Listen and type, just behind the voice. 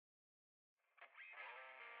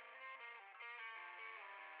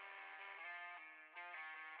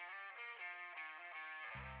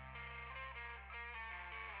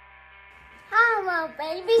butthole,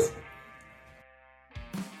 babies.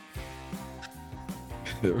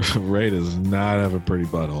 Ray does not have a pretty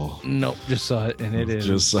butthole. Nope, just saw it, and it is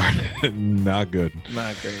Just not good.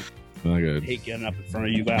 not great. Not I good. hate getting up in front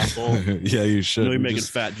of you, asshole. Yeah, you should. I know you're We making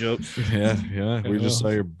just- fat jokes. Yeah. We just saw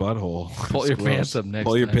your butthole. Pull It's your gross. pants up next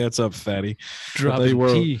Pull your time. pants up, fatty. Drop thought you some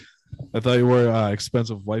were- tea. I thought you wore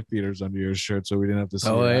expensive wife beaters under your shirt, so we didn't have to see.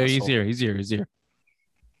 Oh, your yeah, asshole. he's here.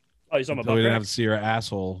 Oh, you saw my So we butt didn't crack? have to see your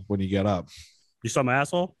asshole when you get up. You saw my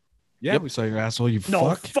asshole? Yeah, we saw your asshole. You No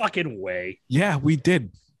fuck. fucking way. Yeah, we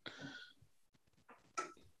did.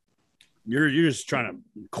 You're just trying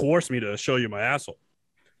to coerce me to show you my asshole.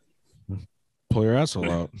 Pull your asshole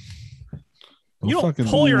out. You don't fucking-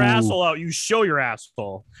 pull your Ooh. asshole out. You show your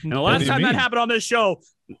asshole. And the What last do you time that mean? happened on this show,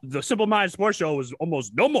 the Simple Mind Sports Show was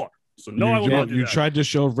almost no more. So no, I will not do You that. tried to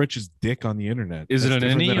show Rich's dick on the internet. Is it That's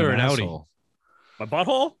an different innie than or an outie? asshole. My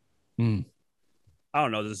butthole? Hmm. I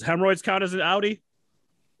don't know. Does hemorrhoids count as an Audi?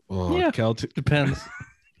 Oh, Yeah. Cal, Depends.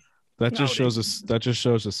 that just Outie. shows us. That just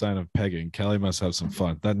shows a sign of pegging. Kelly must have some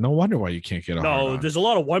fun. That no wonder why you can't get a hard No, on. there's a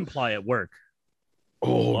lot of one ply at work.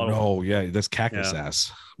 Oh no, yeah, that's cactus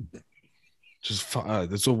ass. Just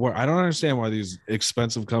that's a word. I don't understand why these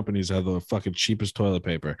expensive companies have the fucking cheapest toilet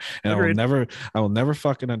paper, and Agreed. I will never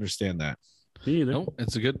fucking understand that. Me either. No,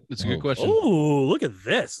 it's a good Oh. question. Oh, look at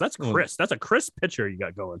this. That's Oh. crisp. That's a crisp picture you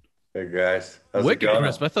got going. Hey guys, how's it Wicked going?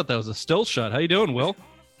 crisp. I thought that was a still shot. How you doing, Will?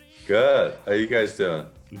 Good. How you guys doing?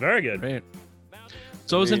 Very good. Great.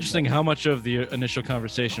 So it was interesting how much of the initial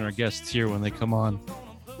conversation our guests hear when they come on.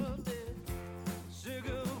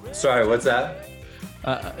 Sorry, what's that?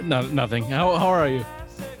 No, nothing. How are you?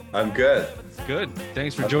 I'm good. Good.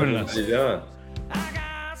 Thanks for joining How us. you doing?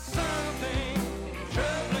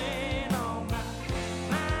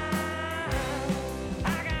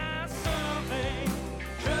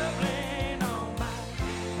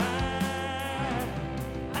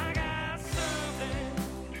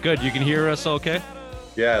 Good. You can hear us okay?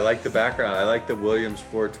 Yeah, I like the background. I like the Williams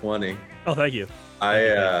 420. Oh, thank you.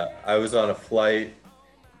 I was on a flight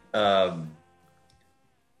from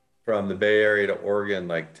the Bay Area to Oregon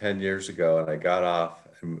like 10 years ago, and I got off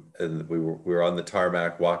and we were on the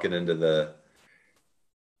tarmac walking into the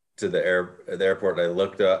airport, and I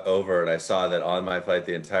looked over and I saw that on my flight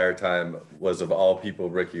the entire time was, of all people,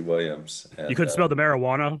 Ricky Williams. And, You could smell the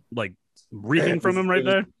marijuana like reeking from him right it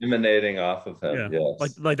was there. emanating off of him. Yeah.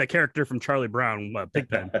 Yes. Like that character from Charlie Brown,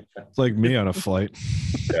 Pigpen. It's like me on a flight.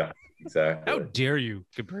 Yeah, exactly. How dare you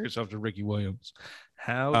compare yourself to Ricky Williams?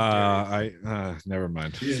 How dare you? Never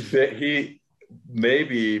mind. He's big, he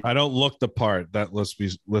maybe I don't look the part. That let's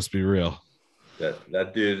be real.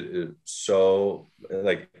 that dude is so,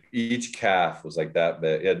 like, each calf was like that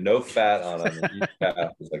big. He had no fat on him. And each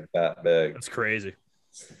calf was like that big. That's crazy.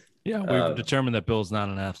 Yeah, we've determined that Bill's not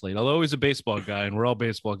an athlete, although he's a baseball guy, and we're all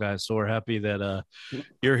baseball guys. So we're happy that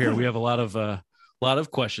you're here. We have a lot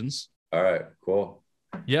of questions. All right, cool.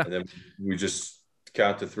 Yeah. And then we just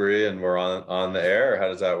count to three and we're on the air. How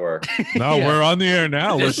does that work? No, Yeah. we're on the air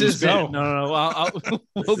now. Let's This just is it. go. No.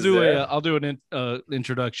 We'll is do it. I'll do an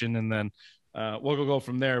introduction, and then we'll go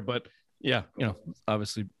from there. But yeah,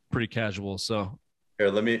 obviously pretty casual. So Here,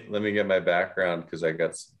 let me get my background, because I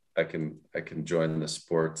can join the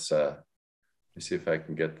sports. Let me see if I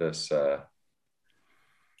can get this.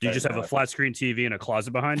 Do you just have a flat screen TV in a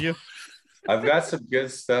closet behind you? I've got some good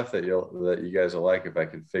stuff that you guys will like if I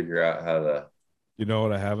can figure out how to. You know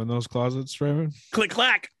what I have in those closets, Raymond? Click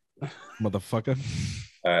clack. Motherfucker.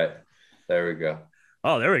 All right, there we go.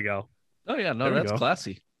 Oh, there we go. oh yeah, no, There we that's go.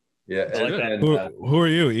 classy. Yeah, I like that. Who are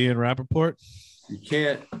you, Ian Rappaport? You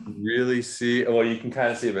can't really see. Well, you can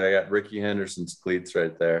kind of see, but I got Ricky Henderson's cleats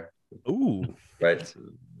right there, Ooh, right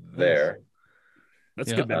there. that's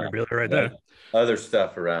Yeah. good memorabilia right there. Other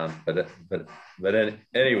stuff around, but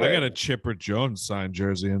anyway. I got a Chipper Jones signed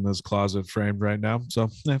jersey in this closet framed right now. So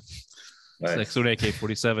yeah. Nice. It's like so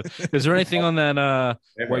AK-47. Is there anything on that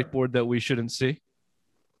whiteboard that we shouldn't see?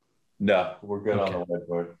 No, we're good Okay. on the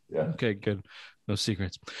whiteboard. Yeah. Okay, good. No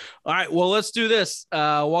secrets. All right, well, let's do this.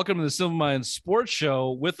 Welcome to the Simple Mind Sports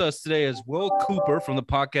Show. With us today is Will Cooper from the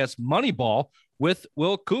podcast Moneyball with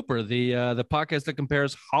Will Cooper, the podcast that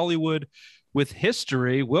compares Hollywood with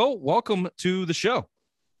history. Will, welcome to the show.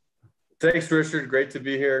 Thanks, Richard. Great to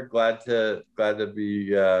be here. Glad to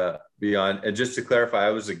be on. And just to clarify, I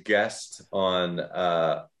was a guest on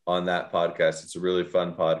that podcast. It's a really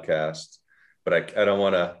fun podcast, but I don't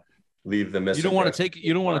want to leave the You don't want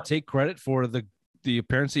to take credit for the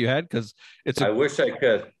appearance that you had, because I wish I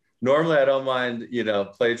could. Normally, I don't mind,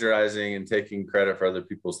 plagiarizing and taking credit for other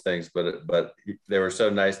people's things, but they were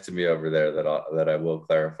so nice to me over there that I will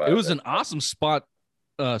clarify. it was that. an awesome spot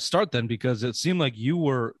start then? Because it seemed like you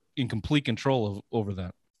were in complete control over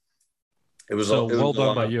that. It was so it was well a done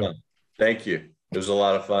lot by of you. fun. Thank you. It was a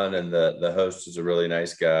lot of fun, and the host is a really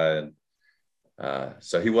nice guy, and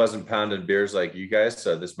so he wasn't pounding beers like you guys.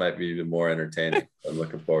 So this might be even more entertaining. I'm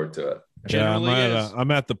looking forward to it. Generally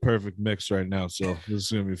I'm at the perfect mix right now, so this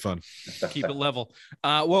is gonna be fun. Keep it level.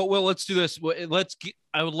 Well, let's do this.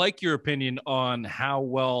 I would like your opinion on how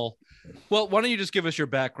well. Well, why don't you just give us your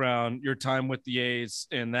background, your time with the A's,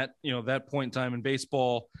 and that that point in time in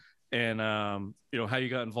baseball, and how you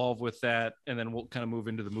got involved with that, and then we'll kind of move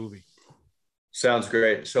into the movie. Sounds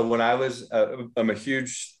great. So when I was, I'm a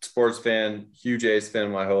huge sports fan, huge A's fan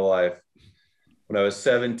my whole life. When I was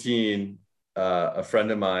 17, a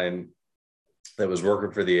friend of mine that was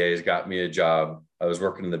working for the A's got me a job. I was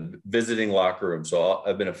working in the visiting locker room. So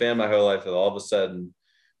I've been a fan my whole life, and all of a sudden,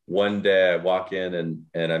 one day I walk in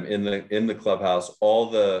and I'm in the clubhouse. All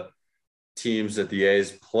the teams that the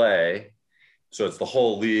A's play, so it's the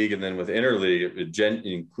whole league, and then with interleague, it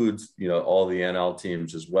includes all the NL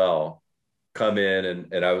teams as well, come in,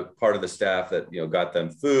 and I was part of the staff that got them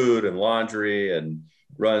food and laundry and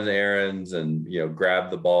run errands and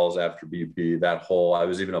grab the balls after BP. I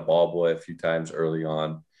was even a ball boy a few times early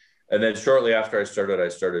on, and then shortly after I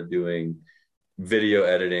started doing video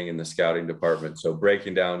editing in the scouting department, so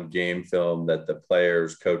breaking down game film that the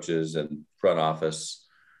players, coaches, and front office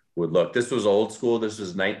would look. This was old school. This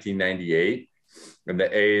was 1998. And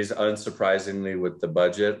the A's, unsurprisingly, with the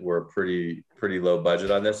budget, were pretty low budget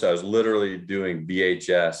on this. So I was literally doing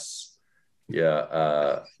VHS,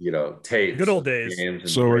 tapes. Good old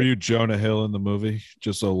days. So were you Jonah Hill in the movie?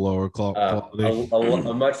 Just a lower quality?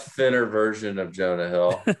 A much thinner version of Jonah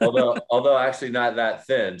Hill. although actually not that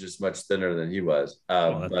thin, just much thinner than he was.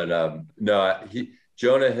 No,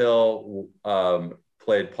 Jonah Hill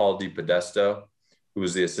played Paul DiPodesto, who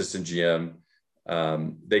was the assistant GM.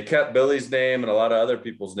 They kept Billie's name and a lot of other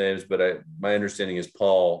people's names, but my understanding is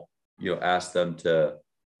Paul, asked them to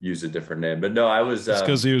use a different name. But no, I was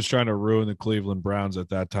because he was trying to ruin the Cleveland Browns at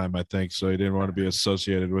that time, I think. So he didn't want to be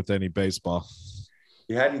associated with any baseball.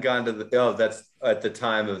 He hadn't gone to that's at the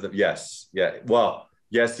time of yes. Well,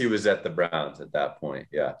 yes, he was at the Browns at that point.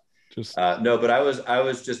 Yeah. No, but I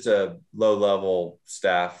was just a low level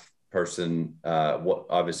staff person,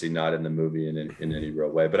 obviously not in the movie in any real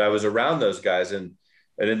way, but I was around those guys, and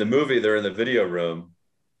in the movie they're in the video room,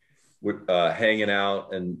 hanging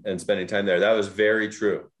out and spending time there. That was very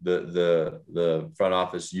true. The front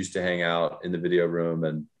office used to hang out in the video room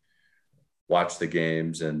and watch the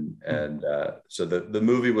games, and so the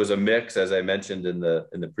movie was a mix, as I mentioned in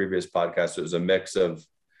the previous podcast. It was a mix of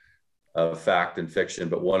fact and fiction,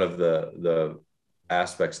 but one of the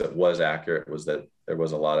aspects that was accurate was that there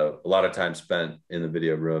was a lot of time spent in the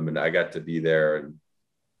video room, and I got to be there and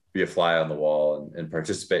be a fly on the wall and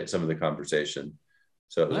participate in some of the conversation.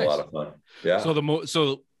 So it was nice. A lot of fun. Yeah.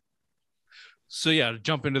 So yeah, to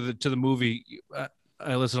jump into the movie,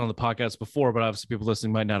 I listened on the podcast before, but obviously people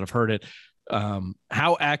listening might not have heard it.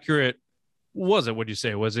 How accurate was it? Would you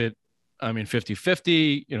say, was it,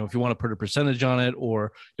 50-50, if you want to put a percentage on it,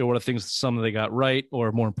 or what are the things, some they got right,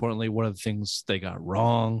 or more importantly, what are the things they got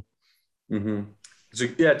wrong? Mm-hmm.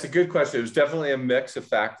 It's a good question. It was definitely a mix of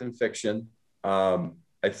fact and fiction. I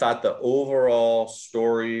thought the overall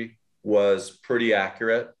story was pretty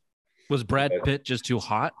accurate. Was Brad Pitt just too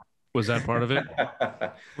hot? Was that part of it?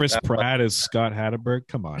 Chris Pratt is Scott Hatteberg.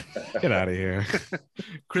 Come on, get out of here.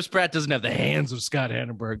 Chris Pratt doesn't have the hands of Scott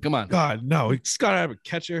Hatteberg. Come on. God, no. Scott Hatteberg,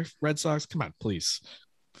 catcher, Red Sox. Come on, please.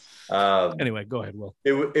 Anyway, go ahead, Will.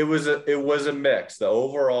 It was a mix. The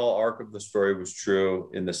overall arc of the story was true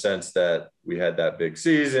in the sense that we had that big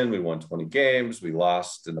season. We won 20 games. We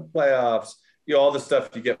lost in the playoffs. All the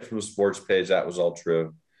stuff you get from a sports page, that was all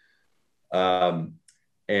true. And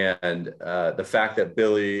the fact that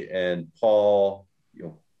Billie and Paul,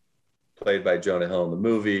 played by Jonah Hill in the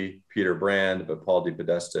movie, Peter Brand, but Paul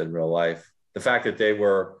DiPodesta in real life, the fact that they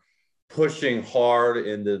were pushing hard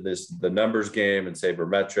into the numbers game and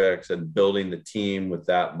sabermetrics and building the team with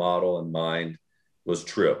that model in mind was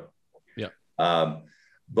true. Yeah. But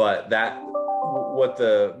what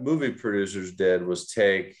the movie producers did was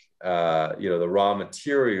take, the raw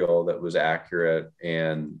material that was accurate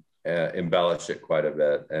and embellish it quite a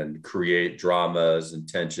bit and create dramas and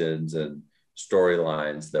tensions and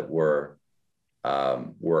storylines that were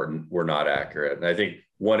not accurate. And I think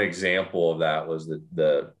one example of that was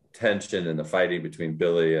the tension and the fighting between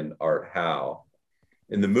Billie and Art Howe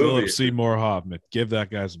in the movie. Philip Seymour Hoffman, give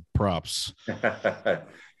that guy some props. Yeah,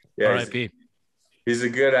 R.I.P. He's a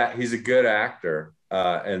good actor.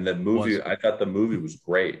 And the movie, I thought the movie was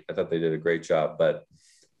great. I thought they did a great job. But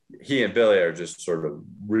he and Billie are just sort of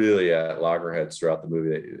really at loggerheads throughout the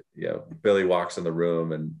movie. You know, Billie walks in the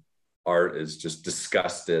room and Art is just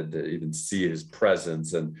disgusted to even see his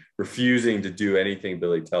presence and refusing to do anything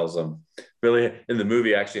Billie tells him. Billie in the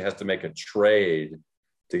movie actually has to make a trade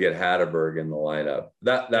to get Hatterberg in the lineup.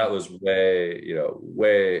 That was way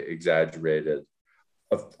exaggerated.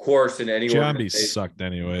 Of course, in any Giambi sucked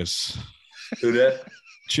anyways. Who did?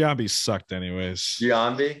 Giambi sucked anyways.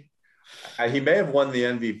 Giambi? He may have won the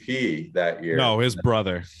MVP that year. No, his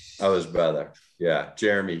brother. Oh, his brother. Yeah,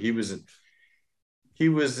 Jeremy. He was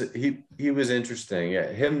interesting.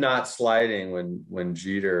 Yeah, him not sliding when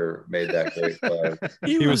Jeter made that great play.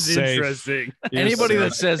 He was interesting. Anybody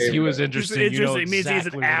that says he was interesting, you know means he's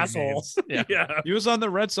an asshole. Yeah. He was on the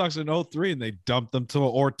Red Sox in 2003 and they dumped him to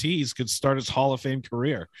Ortiz could start his Hall of Fame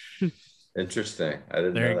career. Interesting. I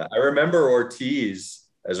didn't know that. I remember Ortiz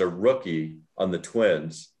as a rookie on the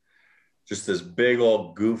Twins, just this big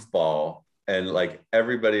old goofball. And like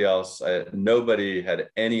everybody else, nobody had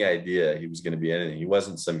any idea he was going to be anything. He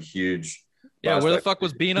wasn't some huge. Yeah, where the fuck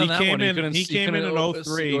was Beane on that one? He came in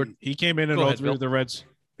 03. He came in 03 with the Reds.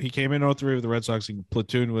 He came in 03 with the Red Sox in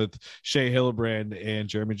platoon with Shea Hildebrand and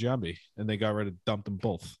Jeremy Giambi, and they got ready to dump them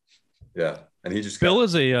both. Yeah, and he just Bill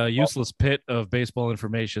is a useless pit of baseball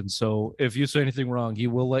information. So if you say anything wrong, he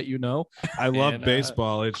will let you know. I love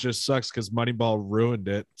baseball. It just sucks because Moneyball ruined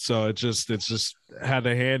it. So it's just had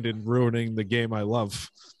a hand in ruining the game I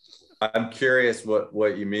love. I'm curious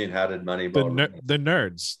what you mean. How did Moneyball? The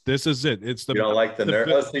nerds. This is it. It's the you don't like the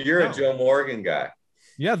nerds. Oh, so you're a Joe Morgan guy.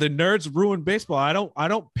 Yeah, the nerds ruined baseball. I don't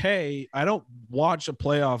watch a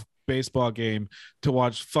playoff baseball game to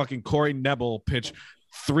watch fucking Corey Nebel pitch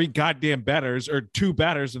 3 goddamn batters or 2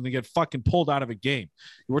 batters and they get fucking pulled out of a game.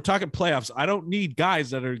 We're talking playoffs. I don't need guys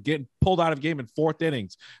that are getting pulled out of a game in 4th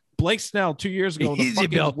innings. Blake Snell 2 years ago in the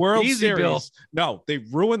fucking World Series. Bill. No, they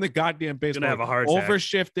ruined the goddamn baseball. Have a heart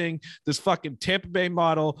overshifting. This fucking Tampa Bay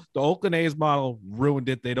model, the Oakland A's model ruined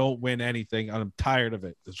it. They don't win anything. I'm tired of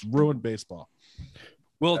it. It's ruined baseball.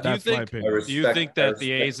 Well, do you think that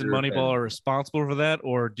the A's and Moneyball are responsible for that,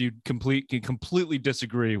 or do you completely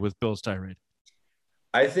disagree with Bill's tirade?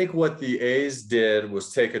 I think what the A's did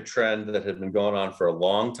was take a trend that had been going on for a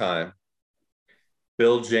long time.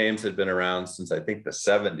 Bill James had been around since I think the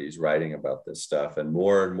 70s writing about this stuff, and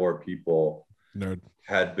more people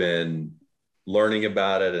had been learning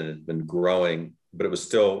about it and it had been growing, but it was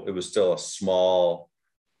still a small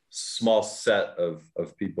set of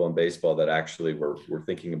people in baseball that actually were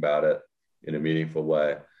thinking about it in a meaningful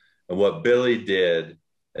way. And what Billie did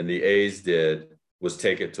and the A's did was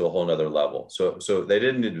take it to a whole nother level. So they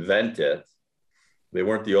didn't invent it. They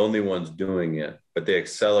weren't the only ones doing it, but they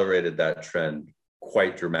accelerated that trend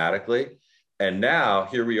quite dramatically. And now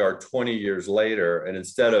here we are 20 years later. And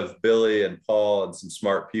instead of Billie and Paul and some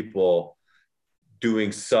smart people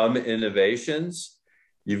doing some innovations,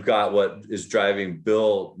 you've got what is driving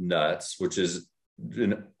Bill nuts, which is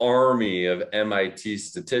an army of MIT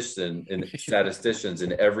statisticians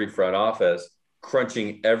in every front office,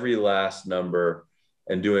 crunching every last number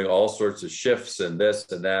and doing all sorts of shifts and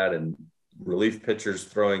this and that and relief pitchers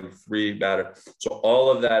throwing 3 batters. So all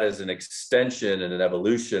of that is an extension and an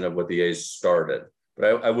evolution of what the A's started.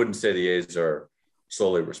 But I wouldn't say the A's are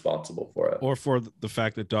solely responsible for it. Or for the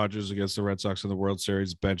fact that Dodgers against the Red Sox in the World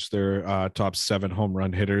Series benched their top 7 home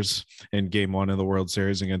run hitters in game 1 of the World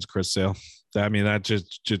Series against Chris Sale. I mean, that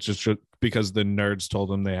just because the nerds told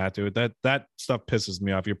them they had to. That stuff pisses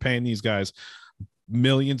me off. You're paying these guys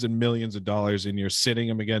millions and millions of dollars and you're sitting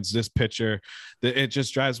them against this pitcher. It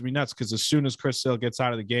just drives me nuts because as soon as Chris Sale gets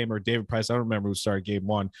out of the game, or David Price, I don't remember who started game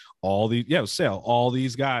 1, all these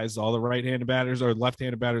guys, all the right-handed batters or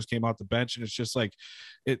left-handed batters came off the bench, and it's just like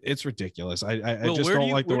it's ridiculous. I just don't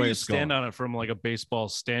like the way it's going. Stand on it from like a baseball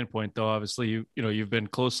standpoint, though. Obviously, you've been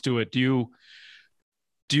close to it. Do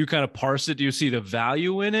you kind of parse it? Do you see the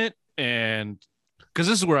value in it? And because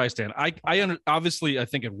this is where I stand. Obviously I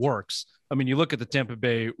think it works. I mean, you look at the Tampa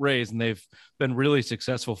Bay Rays, and they've been really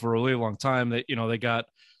successful for a really long time. They got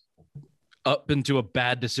up into a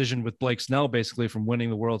bad decision with Blake Snell, basically from winning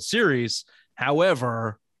the World Series.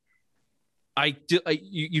 However,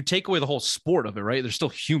 you take away the whole sport of it, right? They're still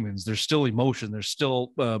humans. There's still emotion. There's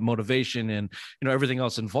still motivation, and everything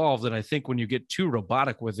else involved. And I think when you get too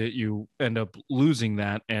robotic with it, you end up losing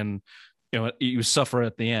that, and you suffer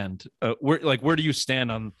at the end. Where do you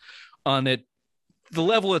stand on it? The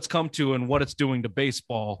level it's come to and what it's doing to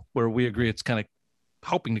baseball, where we agree it's kind of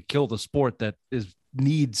helping to kill the sport that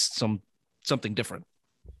needs something different.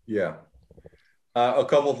 Yeah. A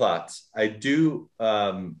couple thoughts. I think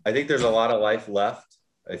there's a lot of life left,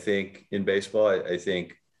 I think, in baseball. I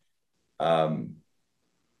think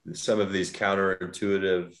some of these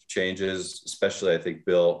counterintuitive changes, especially I think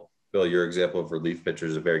Bill, your example of relief pitcher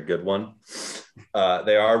is a very good one.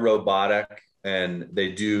 They are robotic and they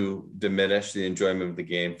do diminish the enjoyment of the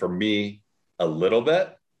game for me a little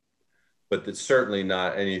bit, but it's certainly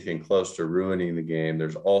not anything close to ruining the game.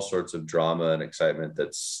 There's all sorts of drama and excitement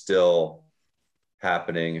that's still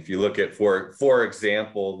happening. If you look at, for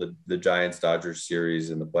example, the Giants-Dodgers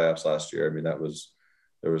series in the playoffs last year, I mean,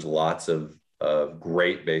 there was lots of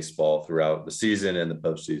great baseball throughout the season and the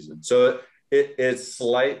postseason. So it's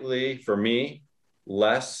slightly, for me,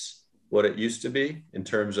 less what it used to be in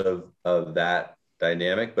terms of that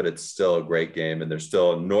dynamic, but it's still a great game. And there's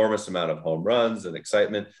still an enormous amount of home runs and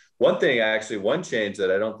excitement. One change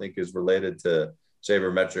that I don't think is related to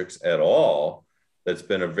sabermetrics at all, that's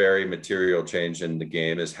been a very material change in the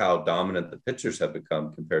game, is how dominant the pitchers have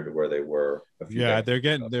become compared to where they were a few days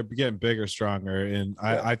ago. They're getting bigger, stronger. And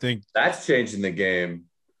I think that's changing the game.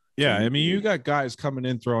 Yeah. I mean, you got guys coming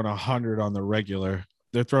in throwing 100 on the regular.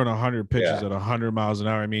 They're throwing 100 pitches at 100 miles an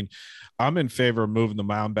hour. I mean, I'm in favor of moving the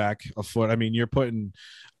mound back a foot. I mean,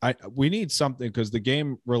 we need something because the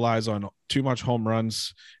game relies on too much home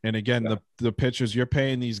runs. And again, the pitchers, you're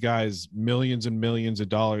paying these guys millions and millions of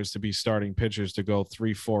dollars to be starting pitchers to go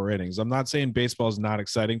 3-4 innings. I'm not saying baseball is not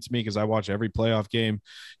exciting to me because I watch every playoff game.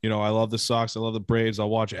 You know, I love the Sox. I love the Braves. I'll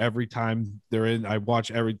watch every time they're in. I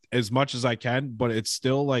watch as much as I can, but it's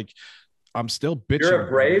still like, I'm still bitching. You're a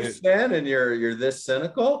Braves fan and you're this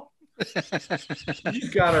cynical? You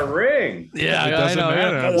got a ring. Yeah, I know.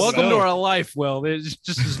 Matter. Welcome to our life, Will.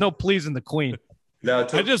 There's no pleasing the queen. No,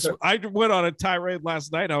 I went on a tirade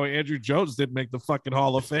last night how Andrew Jones didn't make the fucking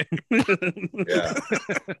Hall of Fame. Yeah.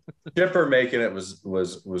 Chipper making it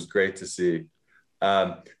was great to see.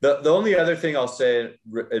 The only other thing I'll say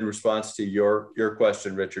in response to your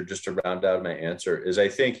question, Richard, just to round out my answer, is I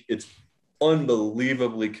think it's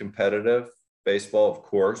unbelievably competitive baseball, of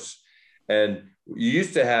course. And you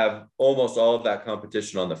used to have almost all of that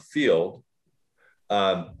competition on the field.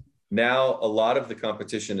 Now a lot of the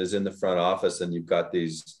competition is in the front office and you've got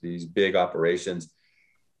these big operations.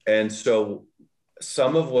 And so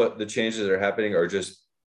some of what the changes that are happening are just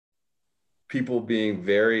people being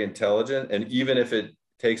very intelligent. And even if it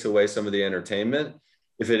takes away some of the entertainment,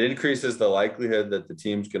 if it increases the likelihood that the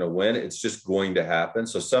team's going to win, it's just going to happen.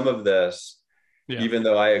 So some of this, even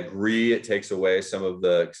though I agree it takes away some of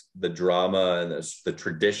the drama and the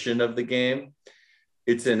tradition of the game,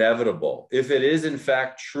 it's inevitable. If it is in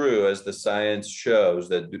fact true, as the science shows,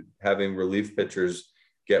 that having relief pitchers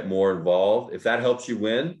get more involved, if that helps you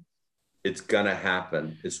win, it's going to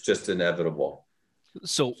happen. It's just inevitable.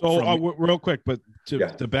 So real quick, but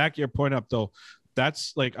to back your point up though,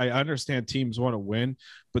 that's like, I understand teams want to win,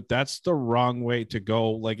 but that's the wrong way to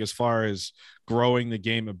go. Like, as far as growing the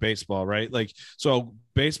game of baseball, right? Like, so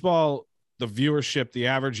baseball, the viewership, the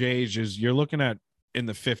average age is, you're looking at in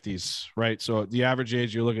the 50s, right? So the average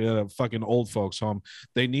age, you're looking at a fucking old folks home.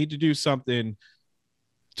 They need to do something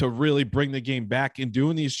to really bring the game back. And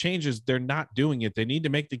doing these changes, they're not doing it. They need to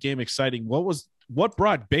make the game exciting. What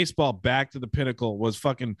brought baseball back to the pinnacle was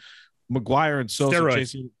fucking McGuire and Sosa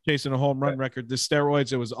chasing a home run record. The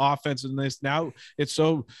steroids, it was offense, and this. Now it's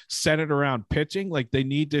so centered around pitching. Like, they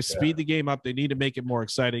need to speed the game up. They need to make it more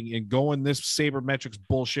exciting. And going this sabermetrics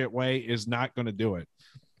bullshit way is not going to do it.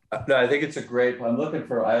 No, I think it's a great. I have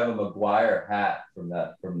a McGuire hat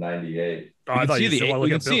from 98. Oh, I thought you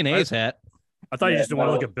can see an A's hat. I thought you just didn't want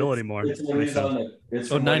to look at Bill anymore. It's when he's on the.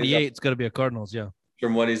 It's 98. It's got to be a Cardinals, yeah.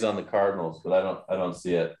 From when he's on the Cardinals, but I don't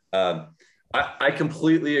see it. I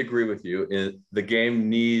completely agree with you. The game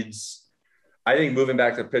needs, I think moving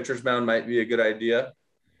back to pitcher's mound might be a good idea.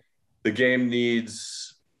 The game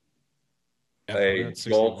needs a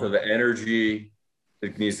jolt of energy.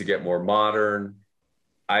 It needs to get more modern.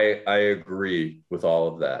 I agree with all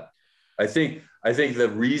of that. I think the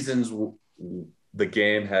reasons the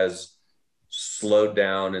game has slowed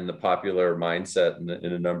down in the popular mindset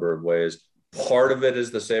in a number of ways, part of it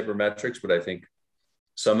is the sabermetrics, but I think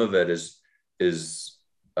some of it is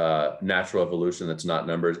natural evolution that's not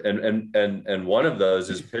numbers. And one of those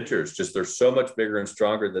is pitchers. Just, they're so much bigger and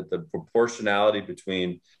stronger that the proportionality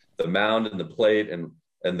between the mound and the plate and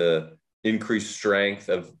the increased strength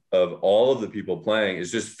of all of the people playing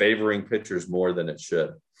is just favoring pitchers more than it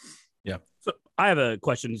should. Yeah. So I have a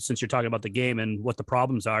question, since you're talking about the game and what the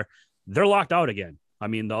problems are. They're locked out again. I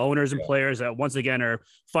mean, the owners and players that once again are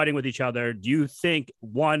fighting with each other. Do you think,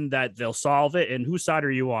 one, that they'll solve it? And whose side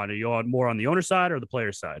are you on? Are you on more on the owner side or the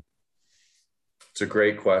player side? It's a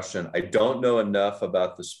great question. I don't know enough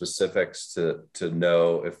about the specifics to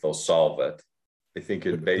know if they'll solve it. I think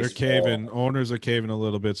in They're baseball, caving. Owners are caving a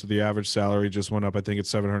little bit. So the average salary just went up. I think it's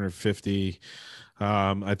 750.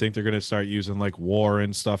 I think they're going to start using like WAR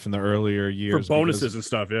and stuff in the earlier years for bonuses and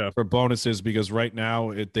stuff. Yeah. for bonuses, because right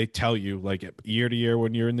now they tell you like year to year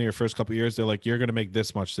when you're in your first couple of years, they're like, you're going to make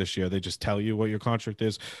this much this year. They just tell you what your contract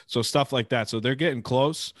is. So stuff like that. So they're getting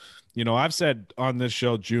close. You know, I've said on this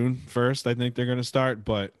show June 1st, I think they're going to start.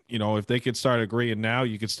 But, you know, if they could start agreeing now,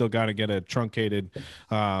 you could still kind of get a truncated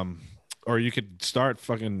or you could start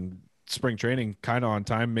fucking spring training kind of on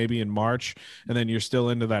time, maybe in March, and then you're still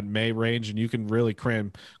into that May range, and you can really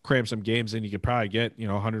cram some games in. You could probably get, you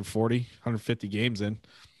know, 140, 150 games in.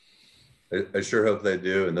 I sure hope they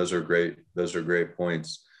do. And those are great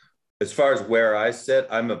points. As far as where I sit,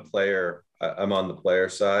 I'm a player. I'm on the player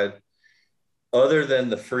side. Other than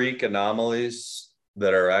the freak anomalies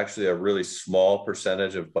that are actually a really small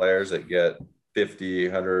percentage of players that get 50,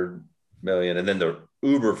 100 million, and then the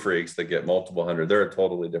uber freaks that get multiple hundred, they're a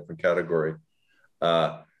totally different category.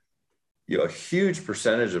 You know, a huge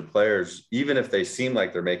percentage of players, even if they seem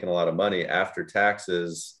like they're making a lot of money after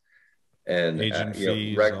taxes and Agent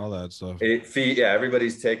fees, all that stuff.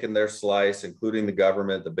 Everybody's taking their slice, including the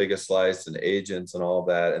government, the biggest slice, and agents and all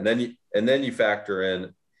that. And then you factor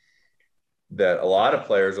in that a lot of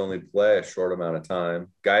players only play a short amount of time.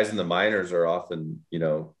 Guys in the minors are often, you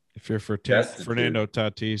know, if you're Fernando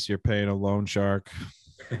Tatis, you're paying a loan shark.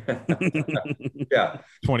 Yeah,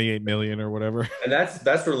 28 million or whatever. And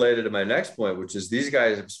that's related to my next point, which is these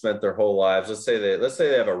guys have spent their whole lives. Let's say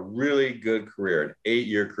they have a really good career, an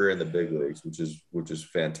 8-year career in the big leagues, which is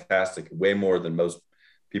fantastic, way more than most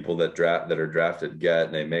people that are drafted get,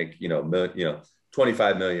 and they make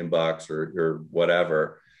 25 million bucks or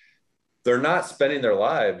whatever. They're not spending their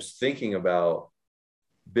lives thinking about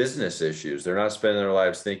business issues. They're not spending their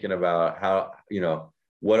lives thinking about how, you know,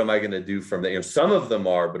 what am I going to do from there? You know, some of them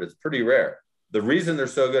are, but it's pretty rare. The reason they're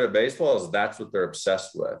so good at baseball is that's what they're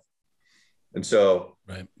obsessed with. And so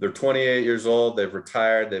They're 28 years old. They've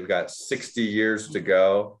retired. They've got 60 years to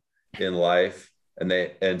go in life.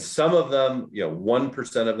 And some of them, you know,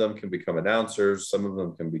 1% of them can become announcers. Some of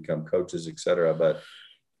them can become coaches, et cetera. But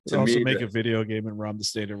to also make a video game and rob the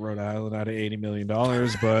state of Rhode Island out of $80 million,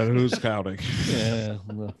 but who's counting? Yeah,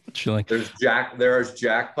 chilling. There's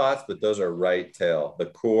jackpots, but those are right tail. The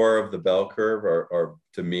core of the bell curve are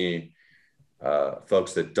to me,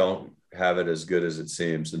 folks that don't have it as good as it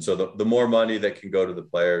seems. And so the more money that can go to the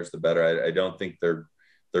players, the better. I don't think they're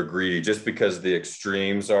greedy just because the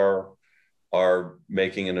extremes are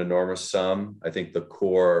making an enormous sum. I think the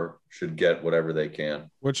core should get whatever they can.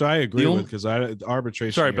 Which I agree with, because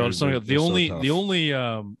arbitration. Sorry, Bill. The only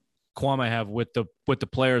qualm I have with the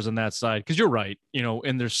players on that side, because you're right, you know,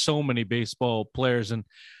 and there's so many baseball players, and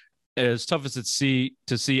as tough as it's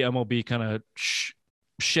to see MLB kind of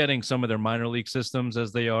shedding some of their minor league systems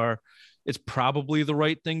as they are, it's probably the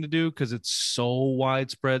right thing to do because it's so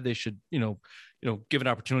widespread. They should, you know, give an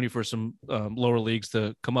opportunity for some lower leagues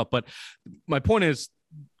to come up. But my point is,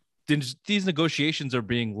 these negotiations are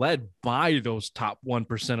being led by those top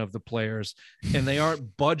 1% of the players, and they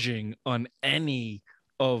aren't budging on any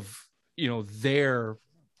of, you know, their,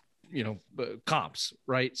 you know, comps,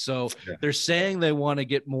 right? So they're saying they want to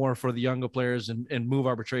get more for the younger players and move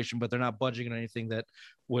arbitration, but they're not budging on anything that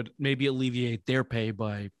would maybe alleviate their pay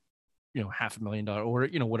by, you know, $500,000 or,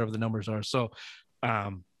 you know, whatever the numbers are. So,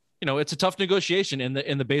 you know, it's a tough negotiation, and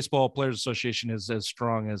the Baseball Players Association is as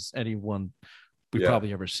strong as anyone we've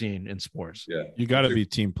probably ever seen in sports. Yeah, you got to be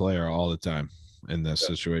team player all the time in this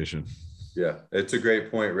situation. Yeah, it's a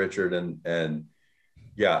great point, Richard, and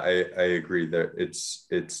yeah, I agree that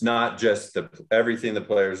it's not just everything the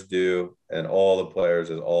players do and all the players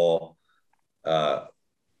is all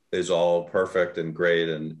perfect and great,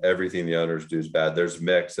 and everything the owners do is bad. There's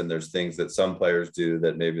mix, and there's things that some players do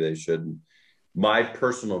that maybe they shouldn't. My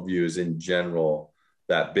personal view is, in general,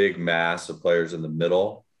 that big mass of players in the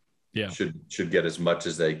middle should get as much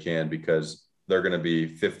as they can, because they're going to be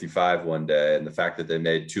 55 one day. And the fact that they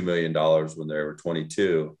made $2 million when they were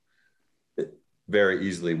 22, it very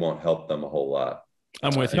easily won't help them a whole lot.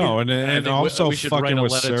 I'm with you. No, and also we should fucking write a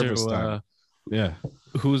with letter service to, time. Yeah.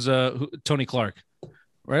 Who's Tony Clark?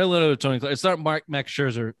 Write a letter to Tony Clark. It's not Max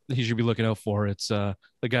Scherzer he should be looking out for. It's the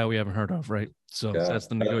guy we haven't heard of, right? So that's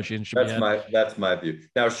the negotiation. That's my view.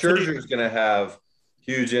 Now, Scherzer is going to have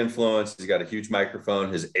huge influence. He's got a huge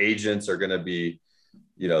microphone. His agents are going to be,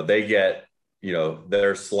 you know, they get, you know,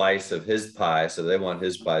 their slice of his pie, so they want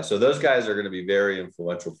his pie. So those guys are going to be very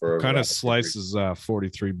influential for. What kind of slice is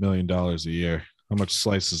 $43 million a year? How much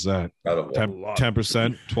slice is that?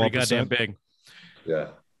 10%, 12%? Goddamn big. Yeah.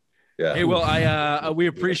 Yeah. Hey, well, we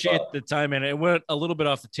appreciate the time, and it went a little bit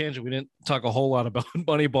off the tangent. We didn't talk a whole lot about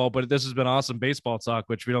Moneyball, but this has been awesome baseball talk,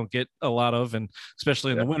 which we don't get a lot of, and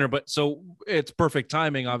especially in the winter. But so it's perfect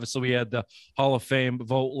timing. Obviously, we had the Hall of Fame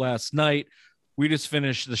vote last night. We just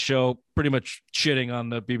finished the show pretty much shitting on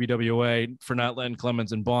the BBWA for not letting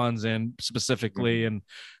Clemens and Bonds in specifically, and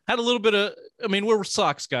had a little bit of. I mean, we're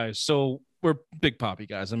Sox guys, so we're big Poppy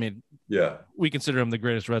guys. I mean, yeah, we consider him the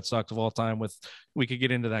greatest Red Sox of all time. We could get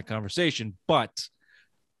into that conversation, but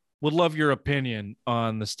would love your opinion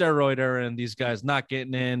on the steroid era and these guys not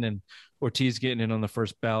getting in and Ortiz getting in on the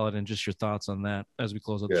first ballot, and just your thoughts on that as we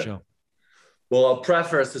close out the show. Well, I'll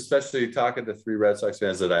preface, especially talking to 3 Red Sox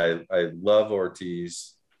fans, that I love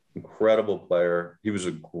Ortiz, incredible player. He was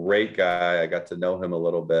a great guy. I got to know him a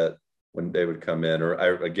little bit when they would come in, or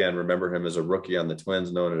I again remember him as a rookie on the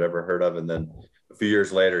Twins, no one had ever heard of, and then a few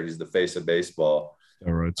years later, he's the face of baseball.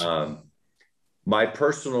 All right. My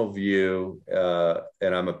personal view,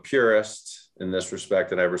 and I'm a purist in this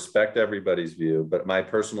respect, and I respect everybody's view, but my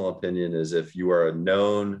personal opinion is if you are a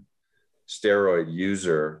known steroid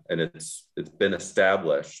user and it's been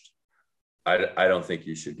established, I don't think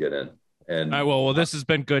you should get in. And well, this has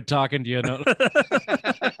been good talking to you. No.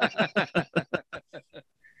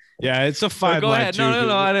 Yeah, it's a fine. Go ahead.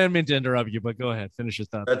 No. I didn't mean to interrupt you, but go ahead. Finish your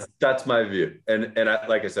thought. That's my view, and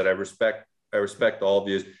like I said, I respect all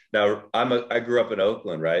views. Now, I grew up in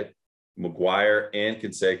Oakland, right? McGuire and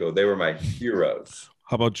Canseco, they were my heroes.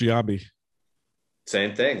 How about Giambi?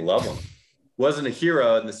 Same thing. Love him. Wasn't a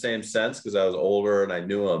hero in the same sense because I was older and I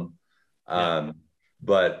knew him.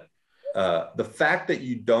 But the fact that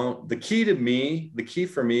the key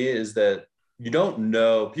for me is that you don't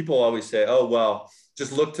know. People always say, oh, well,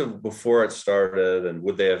 just look to before it started and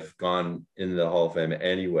would they have gone in the Hall of Fame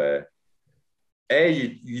anyway?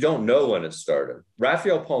 You don't know when it started.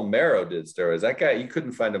 Rafael Palmeiro did steroids. That guy, you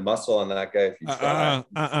couldn't find a muscle on that guy if you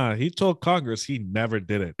tried. He told Congress he never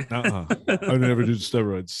did it. I never did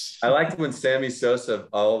steroids. I liked when Sammy Sosa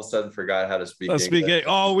all of a sudden forgot how to speak English.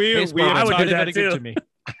 Oh, we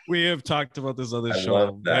have talked about this on the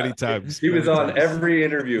show many times. He was on every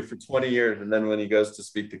interview for 20 years, and then when he goes to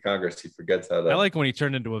speak to Congress, he forgets how to. I like when he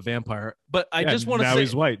turned into a vampire, but I just want to say now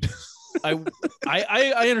he's white.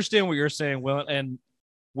 I understand what you're saying, Will, and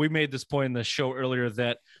we made this point in the show earlier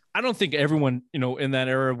that I don't think everyone, in that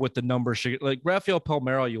era with the numbers should, like Rafael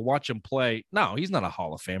Palmeiro, you watch him play. No, he's not a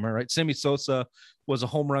Hall of Famer, right? Sammy Sosa was a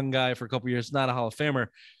home run guy for a couple of years, not a Hall of Famer.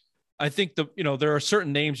 I think there are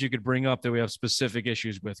certain names you could bring up that we have specific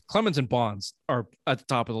issues with. Clemens and Bonds are at the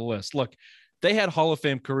top of the list. Look, they had Hall of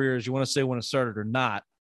Fame careers. You want to say when it started or not?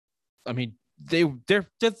 I mean, they're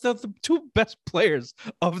the 2 best players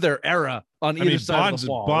of their era on either side of the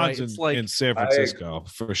ball. Bonds right? It's like in San Francisco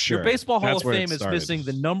for sure. Your baseball Hall of Fame is missing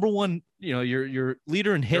the number one. Your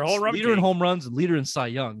leader in hits, leader in home runs, and leader in Cy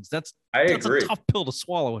Youngs. That's a tough pill to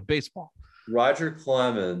swallow in baseball. Roger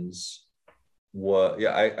Clemens.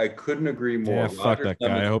 I couldn't agree more. Yeah, fuck that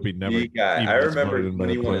guy. I hope he never. I remember when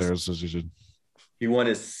he won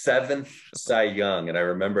his 7th Cy Young, and I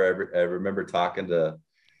remember talking to.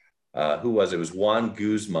 Who was it? It was Juan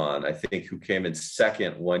Guzman, I think, who came in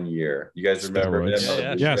 2nd one year. You guys remember him?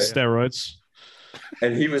 Yeah, steroids.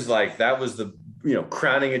 And he was like, that was the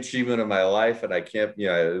crowning achievement of my life. And I can't,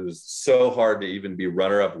 it was so hard to even be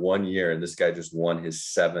runner-up one year. And this guy just won his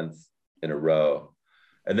 7th in a row.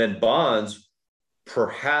 And then Bonds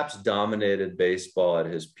perhaps dominated baseball at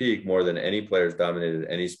his peak more than any players dominated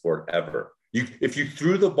any sport ever. If you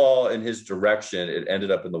threw the ball in his direction, it ended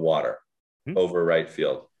up in the water over right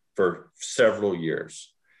field for several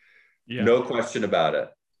years. Yeah. No question about it.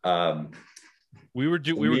 We were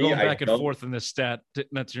going back and forth in this stat,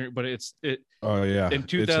 but oh yeah. In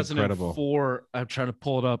 2004, I'm trying to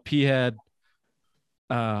pull it up. He had,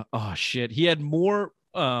 he had more.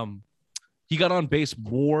 He got on base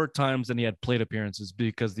more times than he had plate appearances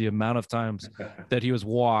because the amount of times that he was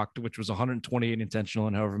walked, which was 128 intentional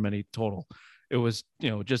and however many total. It was,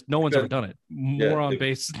 just no one's ever done it. More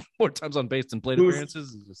times on base than plate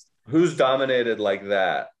appearances. Who's dominated like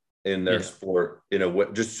that in their sport in a way,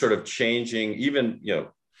 just sort of changing, even,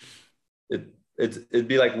 it'd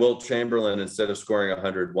be like Wilt Chamberlain, instead of scoring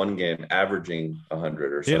 100 one game, averaging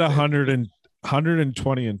 100 or something. He had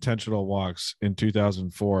 120 intentional walks in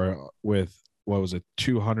 2004 with,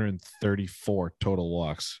 234 total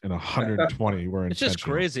walks, and 120 were intentional. It's just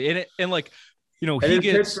crazy. And in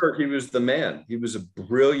Pittsburgh, he was the man. He was a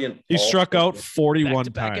brilliant. He struck out 41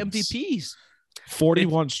 back times. MVPs.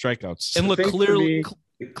 41 strikeouts. And look, clearly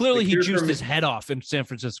he juiced his head off in San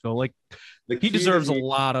Francisco. Like, he deserves a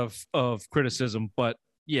lot of criticism, but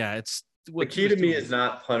yeah, it's The key to me is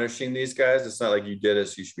not punishing these guys. It's not like you did it,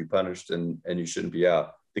 so you should be punished and you shouldn't be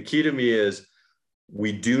out. The key to me is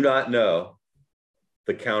we do not know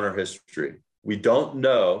the counter history. We don't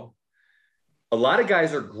know. A lot of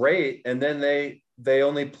guys are great, and then they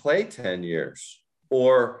only play 10 years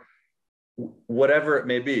or whatever it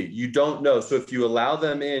may be. You don't know. So if you allow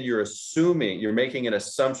them in, you're making an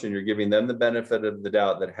assumption. You're giving them the benefit of the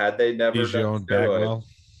doubt that had they never done steroids,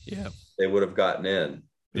 they would have gotten in.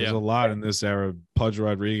 There's a lot in this era. Pudge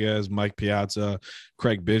Rodriguez, Mike Piazza,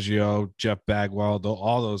 Craig Biggio, Jeff Bagwell,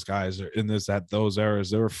 all those guys are in those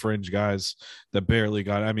eras. They were fringe guys that barely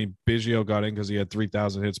got. I mean, Biggio got in because he had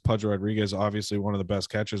 3,000 hits. Pudge Rodriguez, obviously one of the best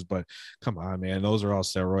catchers, but come on, man, those are all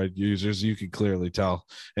steroid users. You can clearly tell,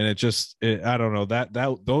 and I don't know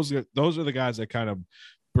those are the guys that kind of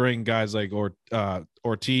bring guys like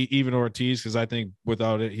Ortiz, because I think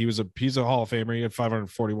without it, he's a Hall of Famer. He had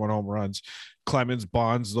 541 home runs. Clemens,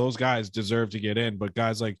 Bonds, those guys deserve to get in, but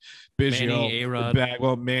guys like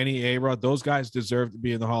Biggio, Manny, A-Rod, those guys deserve to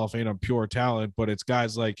be in the Hall of Fame on pure talent, but it's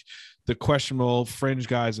guys like the questionable fringe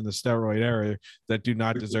guys in the steroid era that do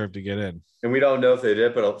not deserve to get in. And we don't know if they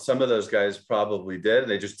did, but some of those guys probably did,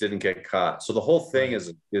 and they just didn't get caught. So the whole thing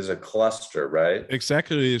is a cluster, right?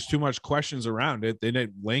 Exactly. There's too much questions around it. They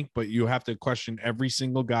didn't link, but you have to question every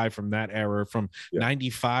single guy from that era, from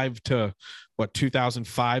 95 to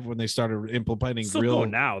 2005 when they started implementing still real.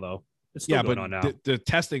 going now, though. It's still going on now. The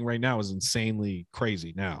testing right now is insanely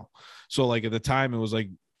crazy now. So like at the time, it was like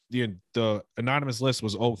the anonymous list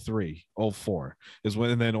was 03, 04 is when,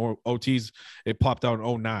 and then OT's it popped out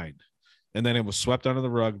in 09. And then it was swept under the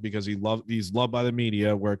rug because he's loved by the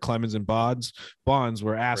media, where Clemens and Bonds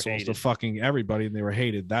were assholes to fucking everybody, and they were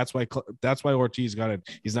hated. That's why Ortiz got in.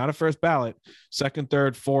 He's not a first ballot, second,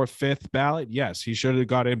 third, fourth, fifth ballot. Yes, he should have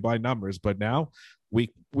got in by numbers, but now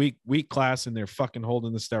weak class, and they're fucking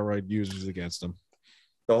holding the steroid users against them.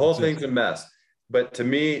 The whole thing's a mess. But to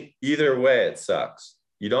me, either way, it sucks.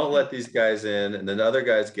 You don't let these guys in, and then other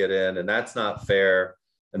guys get in, and that's not fair.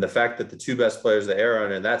 And the fact that the two best players of the era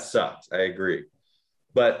are in, that sucks. I agree.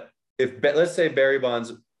 But let's say Barry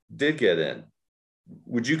Bonds did get in,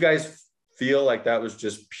 would you guys feel like that was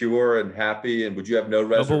just pure and happy? And would you have no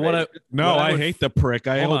reservation? I hate the prick.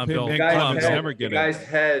 I hope him and Clemens never get in. The guy's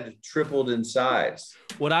head tripled in size.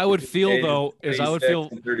 What I would feel, though, is I would feel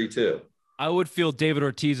 32. I would feel David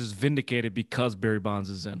Ortiz is vindicated because Barry Bonds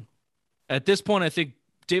is in. At this point, I think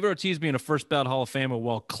David Ortiz being a first ballot Hall of Famer,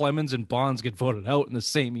 while Clemens and Bonds get voted out in the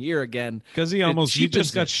same year again, because he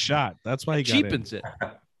just got shot. That's why he cheapens it.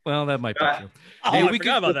 Well, that might be true. I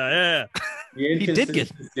forgot about that. Yeah, he did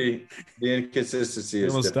get the inconsistency.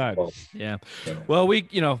 Is almost died. Yeah. Well,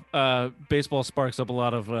 baseball sparks up a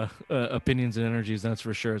lot of opinions and energies. That's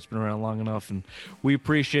for sure. It's been around long enough, and we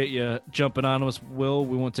appreciate you jumping on us, Will.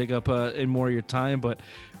 We won't take up any more of your time, but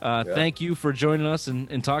thank you for joining us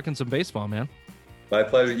and talking some baseball, man. My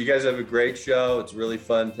pleasure. You guys have a great show. It's really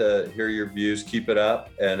fun to hear your views. Keep it up.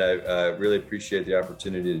 And I really appreciate the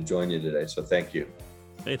opportunity to join you today. So thank you.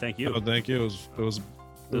 Hey, thank you. Oh, thank you. It was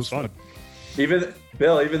fun. Even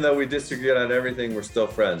though we disagree on everything, we're still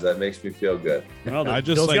friends. That makes me feel good. Well,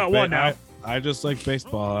 Bill's got one now. I just like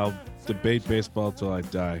baseball. I'll debate baseball till I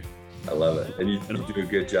die. I love it. And you do a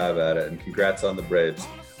good job at it. And congrats on the Braves.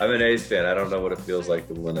 I'm an A's fan. I don't know what it feels like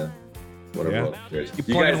to win a World Series. Keep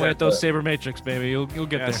plugging away at those Saber Matrix, baby. You'll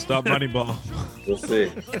get there. Stop Moneyball. We'll see.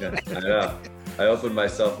 Yeah, I know. I opened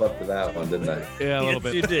myself up to that one, didn't I? Yeah, a little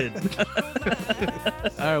bit. You did. All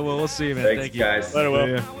right, well, we'll see you, man. Thanks, Thank you. guys. Later,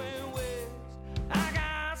 Will.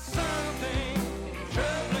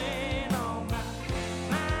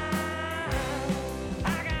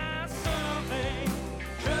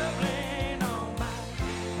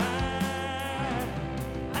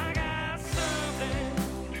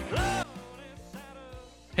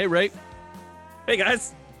 Hey, Ray. Hey,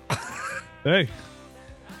 guys. Hey.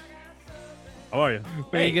 How are you?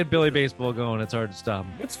 When you get Billy baseball going, it's hard to stop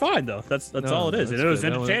him. It's fine though. That's all it is. And it was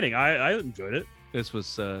entertaining. I enjoyed it. This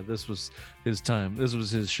was his time. This was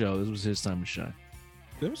his show. This was his time to shine.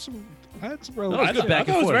 There was some. I had some. No, I thought it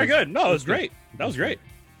was very good. No, it was great. That was great.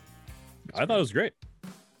 I thought it was great.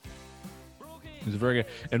 It was very good.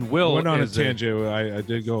 And Will went on a tangent. I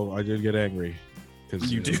did get angry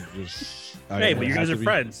because you do. Hey, but you guys are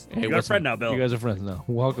friends. You got a friend now, Bill. You guys are friends now.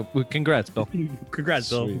 Welcome. Congrats, Bill. Congrats,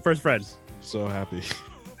 Bill. Sweet. First friends. So happy.